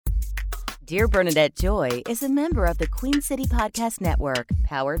Dear Bernadette Joy is a member of the Queen City Podcast Network,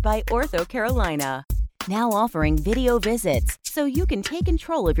 powered by Ortho Carolina. Now offering video visits so you can take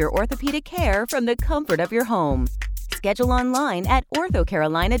control of your orthopedic care from the comfort of your home. Schedule online at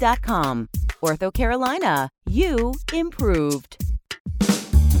orthocarolina.com. Ortho Carolina, you improved.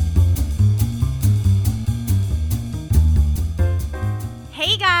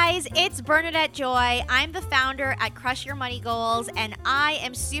 Hey guys, it's Bernadette Joy. I'm the founder at Crush Your Money Goals, and I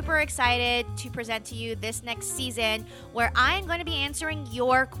am super excited to present to you this next season where I am going to be answering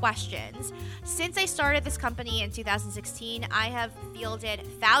your questions. Since I started this company in 2016, I have fielded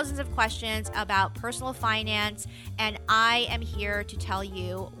thousands of questions about personal finance, and I am here to tell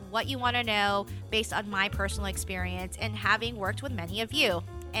you what you want to know based on my personal experience and having worked with many of you.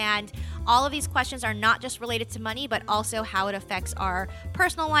 And all of these questions are not just related to money, but also how it affects our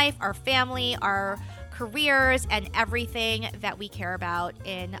personal life, our family, our careers, and everything that we care about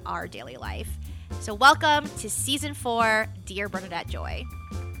in our daily life. So welcome to Season 4, Dear Bernadette Joy.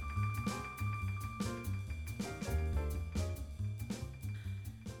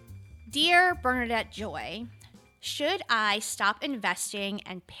 Dear Bernadette Joy, should I stop investing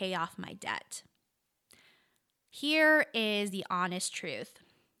and pay off my debt? Here is the honest truth.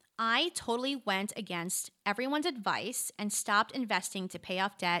 I totally went against everyone's advice and stopped investing to pay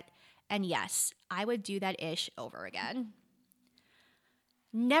off debt, and yes, I would do that ish over again.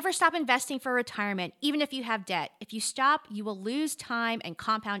 Never stop investing for retirement, even if you have debt. If you stop, you will lose time and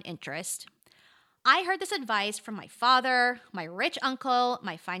compound interest. I heard this advice from my father, my rich uncle,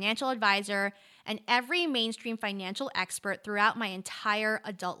 my financial advisor, and every mainstream financial expert throughout my entire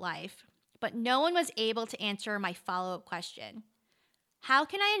adult life. But no one was able to answer my follow-up question. How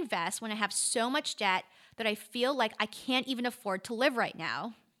can I invest when I have so much debt that I feel like I can't even afford to live right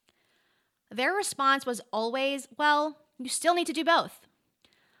now? Their response was always, well, you still need to do both.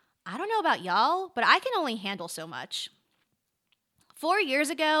 I don't know about y'all, but I can only handle so much. 4 years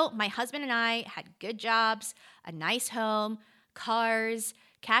ago, my husband and I had good jobs, a nice home, cars,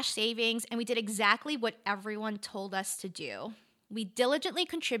 cash savings, and we did exactly what everyone told us to do. We diligently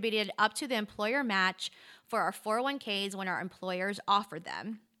contributed up to the employer match for our 401ks when our employers offered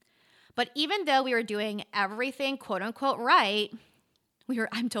them. But even though we were doing everything quote unquote right,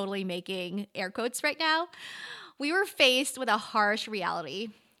 I'm totally making air quotes right now, we were faced with a harsh reality.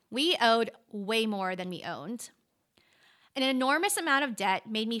 We owed way more than we owned. An enormous amount of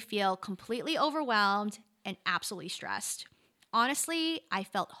debt made me feel completely overwhelmed and absolutely stressed. Honestly, I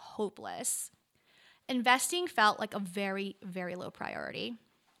felt hopeless. Investing felt like a very, very low priority.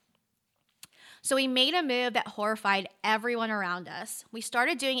 So we made a move that horrified everyone around us. We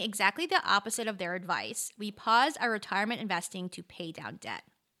started doing exactly the opposite of their advice. We paused our retirement investing to pay down debt.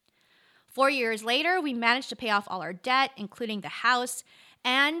 4 years later, we managed to pay off all our debt, including the house.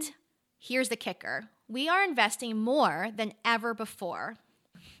 And here's the kicker. We are investing more than ever before.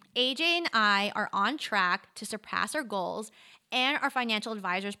 AJ and I are on track to surpass our goals and our financial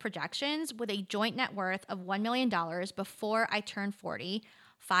advisor's projections with a joint net worth of $1 million before I turn 40,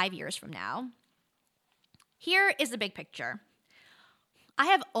 5 years from now. Here is the big picture. I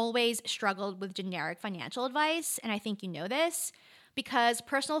have always struggled with generic financial advice, and I think you know this, because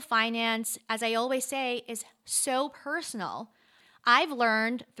personal finance, as I always say, is so personal. I've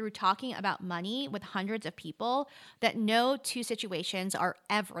learned through talking about money with hundreds of people that no two situations are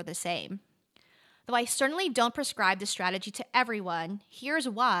ever the same. Though I certainly don't prescribe this strategy to everyone, here's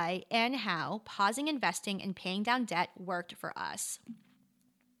why and how pausing investing and paying down debt worked for us.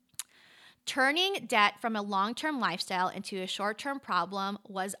 Turning debt from a long-term lifestyle into a short-term problem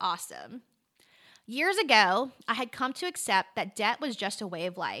was awesome. Years ago, I had come to accept that debt was just a way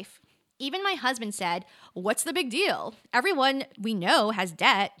of life. Even my husband said, "What's the big deal? Everyone we know has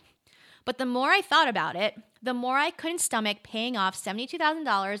debt." But the more I thought about it, the more I couldn't stomach paying off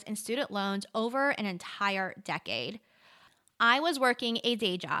 $72,000 in student loans over an entire decade. I was working a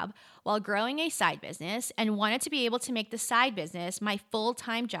day job while growing a side business and wanted to be able to make the side business my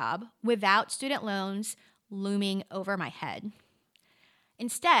full-time job without student loans looming over my head.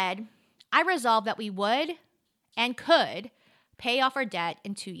 Instead, I resolved that we would and could pay off our debt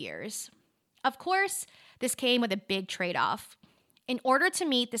in 2 years. Of course, this came with a big trade-off. In order to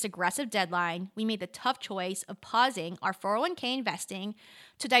meet this aggressive deadline, we made the tough choice of pausing our 401k investing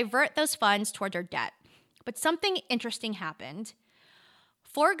to divert those funds towards our debt. But something interesting happened.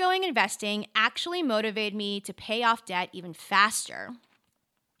 Foregoing investing actually motivated me to pay off debt even faster.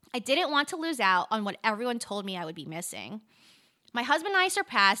 I didn't want to lose out on what everyone told me I would be missing. My husband and I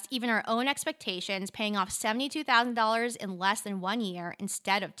surpassed even our own expectations, paying off $72,000 in less than 1 year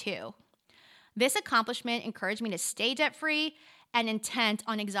instead of 2. This accomplishment encouraged me to stay debt-free and intent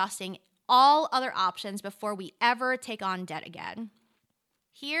on exhausting all other options before we ever take on debt again.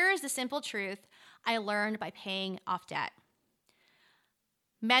 Here's the simple truth I learned by paying off debt.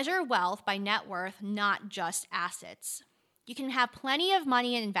 Measure wealth by net worth, not just assets. You can have plenty of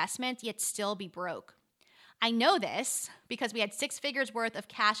money in investments, yet still be broke. I know this because we had 6 figures worth of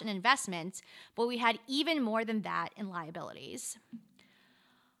cash and investments, but we had even more than that in liabilities.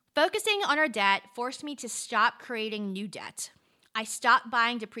 Focusing on our debt forced me to stop creating new debt. I stopped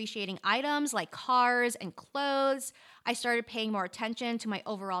buying depreciating items like cars and clothes. I started paying more attention to my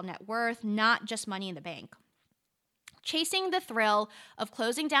overall net worth, not just money in the bank. Chasing the thrill of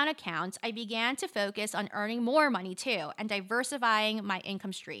closing down accounts, I began to focus on earning more money too and diversifying my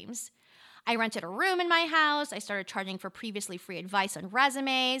income streams. I rented a room in my house. I started charging for previously free advice on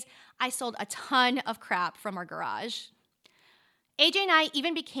resumes. I sold a ton of crap from our garage. AJ and I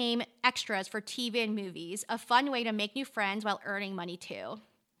even became extras for TV and movies, a fun way to make new friends while earning money too.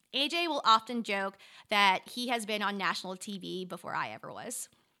 AJ will often joke that he has been on national TV before I ever was.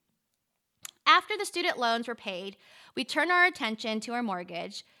 After the student loans were paid, we turned our attention to our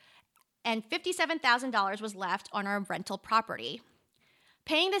mortgage, and $57,000 was left on our rental property.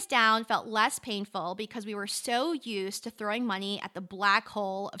 Paying this down felt less painful because we were so used to throwing money at the black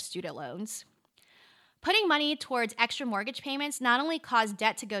hole of student loans. Putting money towards extra mortgage payments not only caused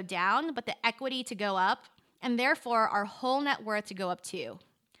debt to go down, but the equity to go up, and therefore our whole net worth to go up too.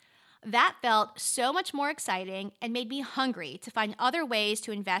 That felt so much more exciting and made me hungry to find other ways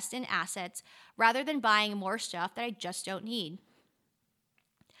to invest in assets rather than buying more stuff that I just don't need.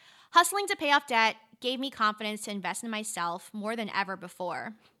 Hustling to pay off debt gave me confidence to invest in myself more than ever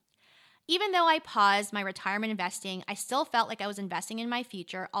before. Even though I paused my retirement investing, I still felt like I was investing in my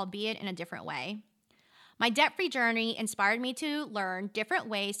future, albeit in a different way. My debt-free journey inspired me to learn different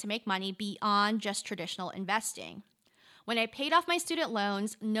ways to make money beyond just traditional investing. When I paid off my student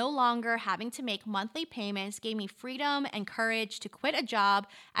loans, no longer having to make monthly payments gave me freedom and courage to quit a job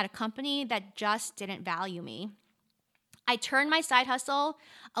at a company that just didn't value me. I turned my side hustle,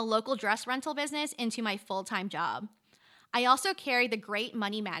 a local dress rental business, into my full-time job. I also carried the great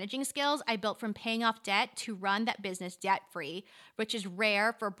money managing skills I built from paying off debt to run that business debt-free, which is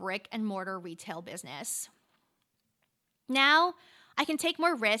rare for brick and mortar retail business. Now, I can take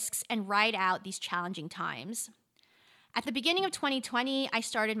more risks and ride out these challenging times. At the beginning of 2020, I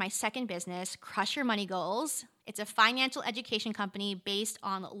started my second business, Crush Your Money Goals. It's a financial education company based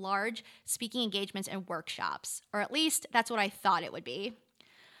on large speaking engagements and workshops, or at least that's what I thought it would be.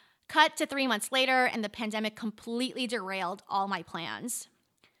 Cut to 3 months later, and the pandemic completely derailed all my plans.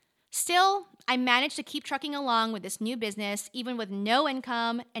 Still, I managed to keep trucking along with this new business, even with no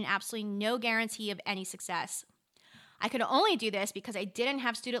income and absolutely no guarantee of any success. I could only do this because I didn't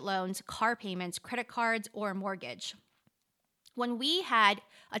have student loans, car payments, credit cards, or a mortgage. When we had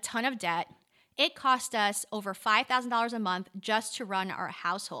a ton of debt, it cost us over $5,000 a month just to run our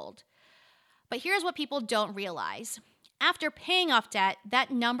household. But here's what people don't realize. After paying off debt,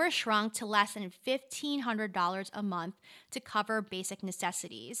 that number shrunk to less than $1,500 a month to cover basic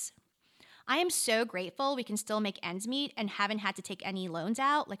necessities. I am so grateful we can still make ends meet and haven't had to take any loans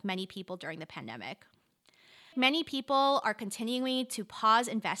out like many people during the pandemic. Many people are continuing to pause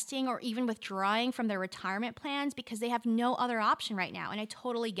investing or even withdrawing from their retirement plans because they have no other option right now, and I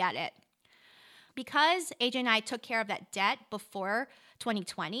totally get it. Because AJ and I took care of that debt before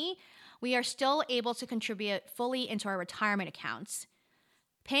 2020, we are still able to contribute fully into our retirement accounts.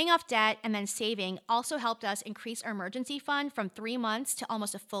 Paying off debt and then saving also helped us increase our emergency fund from 3 months to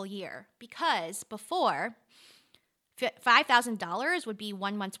almost a full year, because before, $5,000 would be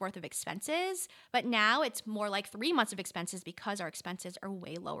 1 month's worth of expenses, but now it's more like 3 months of expenses because our expenses are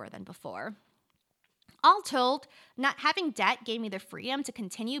way lower than before. All told, not having debt gave me the freedom to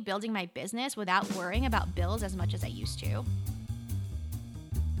continue building my business without worrying about bills as much as I used to.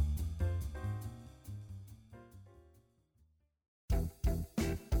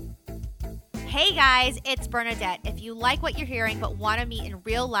 Hey guys, it's Bernadette. If you like what you're hearing but want to meet in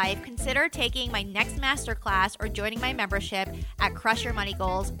real life, consider taking my next masterclass or joining my membership at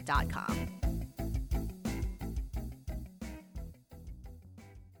crushyourmoneygoals.com.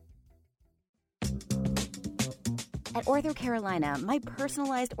 At OrthoCarolina, my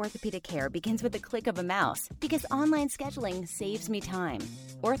personalized orthopedic care begins with the click of a mouse because online scheduling saves me time.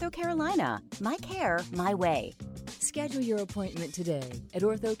 OrthoCarolina, my care, my way. Schedule your appointment today at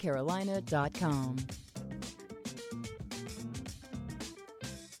orthocarolina.com.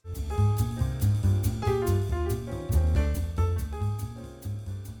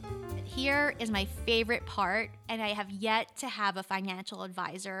 Here is my favorite part, and I have yet to have a financial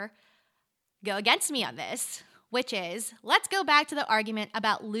advisor go against me on this. which is, let's go back to the argument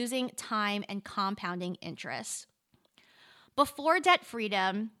about losing time and compounding interest. Before debt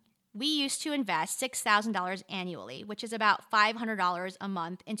freedom, we used to invest $6,000 annually, which is about $500 a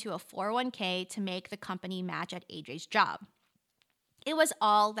month, into a 401k to make the company match at AJ's job. It was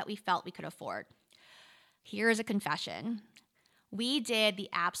all that we felt we could afford. Here's a confession. We did the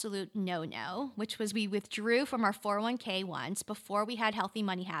absolute no-no, which was we withdrew from our 401k once before we had healthy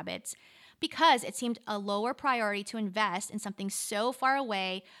money habits because it seemed a lower priority to invest in something so far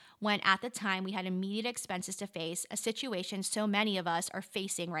away when at the time we had immediate expenses to face, a situation so many of us are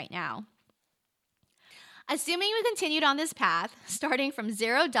facing right now. Assuming we continued on this path, starting from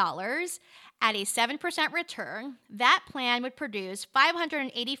 $0 at a 7% return, that plan would produce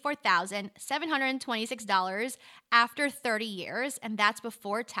 $584,726 after 30 years, and that's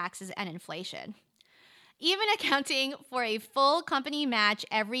before taxes and inflation. Even accounting for a full company match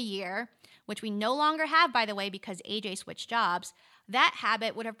every year, which we no longer have, by the way, because AJ switched jobs, that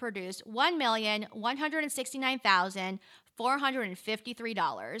habit would have produced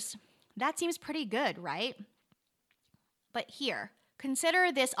 $1,169,453. That seems pretty good, right? But here, consider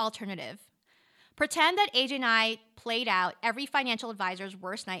this alternative. Pretend that AJ and I played out every financial advisor's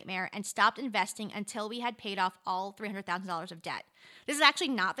worst nightmare and stopped investing until we had paid off all $300,000 of debt. This is actually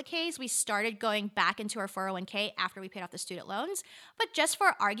not the case. We started going back into our 401k after we paid off the student loans. But just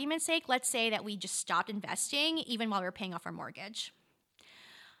for argument's sake, let's say that we just stopped investing even while we were paying off our mortgage.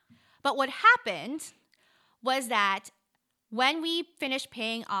 But what happened was that when we finished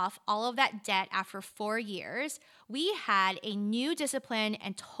paying off all of that debt after 4 years, we had a new discipline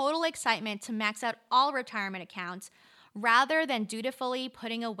and total excitement to max out all retirement accounts rather than dutifully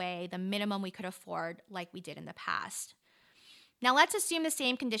putting away the minimum we could afford like we did in the past. Now, let's assume the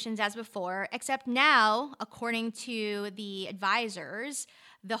same conditions as before, except now, according to the advisors,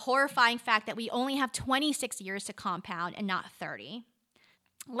 the horrifying fact that we only have 26 years to compound and not 30.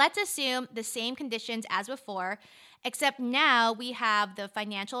 Let's assume the same conditions as before, except now we have the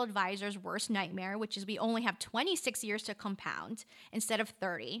financial advisor's worst nightmare, which is we only have 26 years to compound instead of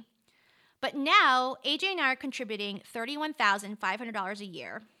 30. But now, AJ and I are contributing $31,500 a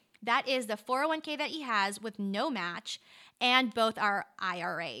year. That is the 401k that he has with no match and both our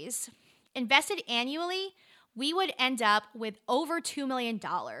IRAs. Invested annually, we would end up with over $2 million.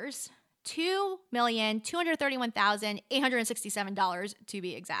 $2,231,867 to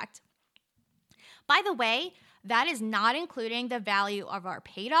be exact. By the way, that is not including the value of our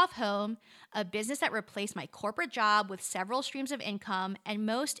paid off home, a business that replaced my corporate job with several streams of income, and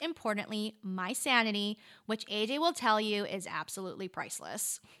most importantly, my sanity, which AJ will tell you is absolutely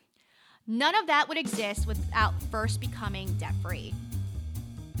priceless. None of that would exist without first becoming debt-free.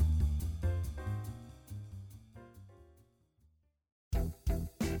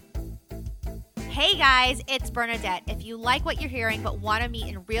 Hey guys, it's Bernadette. If you like what you're hearing but want to meet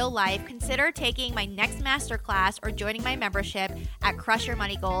in real life, consider taking my next masterclass or joining my membership at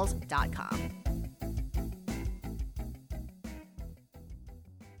crushyourmoneygoals.com.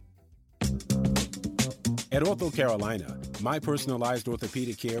 At Ortho Carolina, my personalized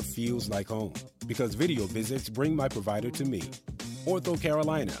orthopedic care feels like home because video visits bring my provider to me. Ortho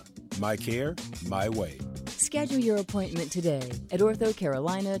Carolina, my care, my way. Schedule your appointment today at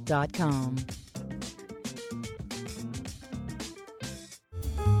orthocarolina.com.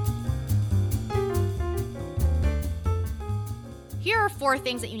 Here are 4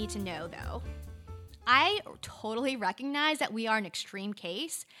 things that you need to know, though. I totally recognize that we are an extreme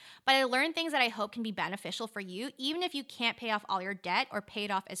case, but I learned things that I hope can be beneficial for you, even if you can't pay off all your debt or pay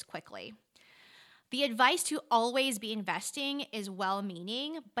it off as quickly. The advice to always be investing is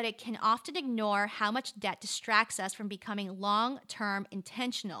well-meaning, but it can often ignore how much debt distracts us from becoming long-term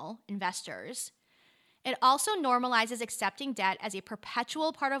intentional investors. It also normalizes accepting debt as a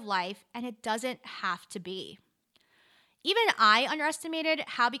perpetual part of life, and it doesn't have to be. Even I underestimated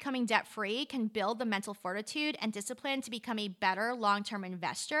how becoming debt-free can build the mental fortitude and discipline to become a better long-term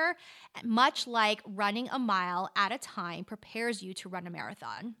investor, much like running a mile at a time prepares you to run a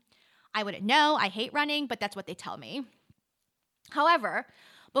marathon. I wouldn't know, I hate running, but that's what they tell me. However,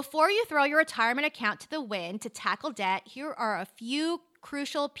 before you throw your retirement account to the wind to tackle debt, here are a few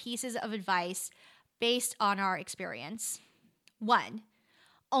crucial pieces of advice based on our experience. 1.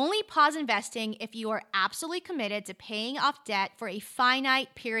 Only pause investing if you are absolutely committed to paying off debt for a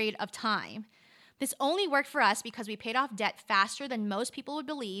finite period of time. This only worked for us because we paid off debt faster than most people would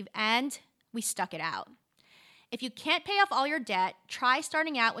believe, and we stuck it out. If you can't pay off all your debt, try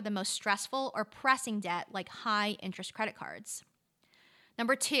starting out with the most stressful or pressing debt like high-interest credit cards.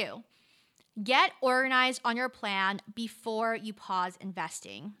 Number 2, get organized on your plan before you pause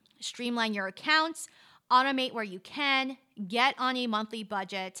investing. Streamline your accounts, Automate where you can, get on a monthly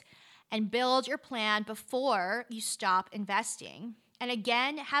budget, and build your plan before you stop investing. And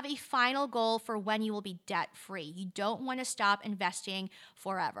again, have a final goal for when you will be debt-free. You don't want to stop investing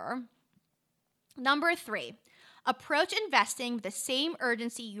forever. Number 3, approach investing with the same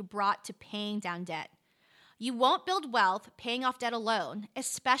urgency you brought to paying down debt. You won't build wealth paying off debt alone,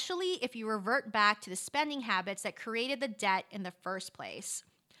 especially if you revert back to the spending habits that created the debt in the first place.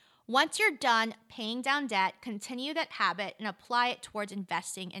 Once you're done paying down debt, continue that habit and apply it towards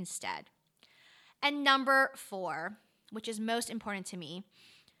investing instead. And number 4, which is most important to me,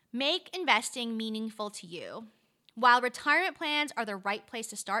 make investing meaningful to you. While retirement plans are the right place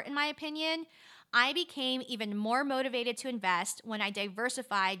to start, in my opinion, I became even more motivated to invest when I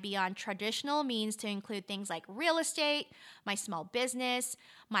diversified beyond traditional means to include things like real estate, my small business,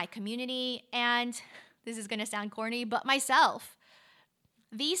 my community, and this is going to sound corny, but myself.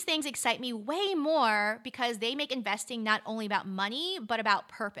 These things excite me way more because they make investing not only about money, but about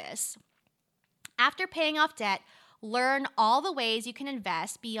purpose. After paying off debt, learn all the ways you can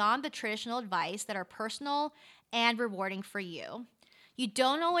invest beyond the traditional advice that are personal and rewarding for you. You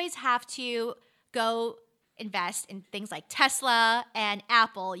don't always have to go invest in things like Tesla and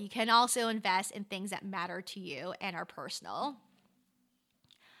Apple. You can also invest in things that matter to you and are personal.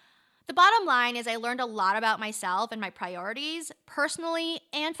 The bottom line is I learned a lot about myself and my priorities, personally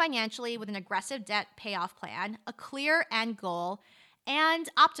and financially, with an aggressive debt payoff plan, a clear end goal, and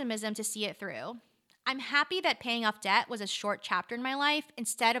optimism to see it through. I'm happy that paying off debt was a short chapter in my life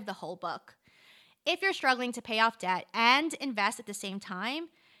instead of the whole book. If you're struggling to pay off debt and invest at the same time,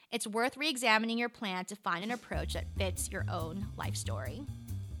 it's worth re-examining your plan to find an approach that fits your own life story.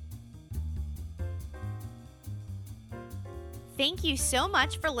 Thank you so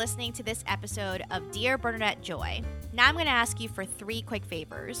much for listening to this episode of Dear Bernadette Joy. Now I'm going to ask you for 3 quick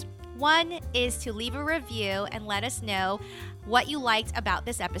favors. 1 is to leave a review and let us know what you liked about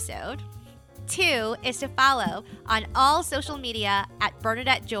this episode. 2 is to follow on all social media at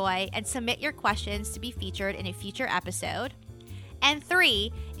Bernadette Joy and submit your questions to be featured in a future episode. And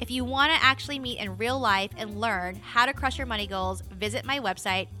 3, if you want to actually meet in real life and learn how to crush your money goals, visit my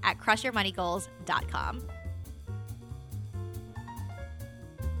website at crushyourmoneygoals.com.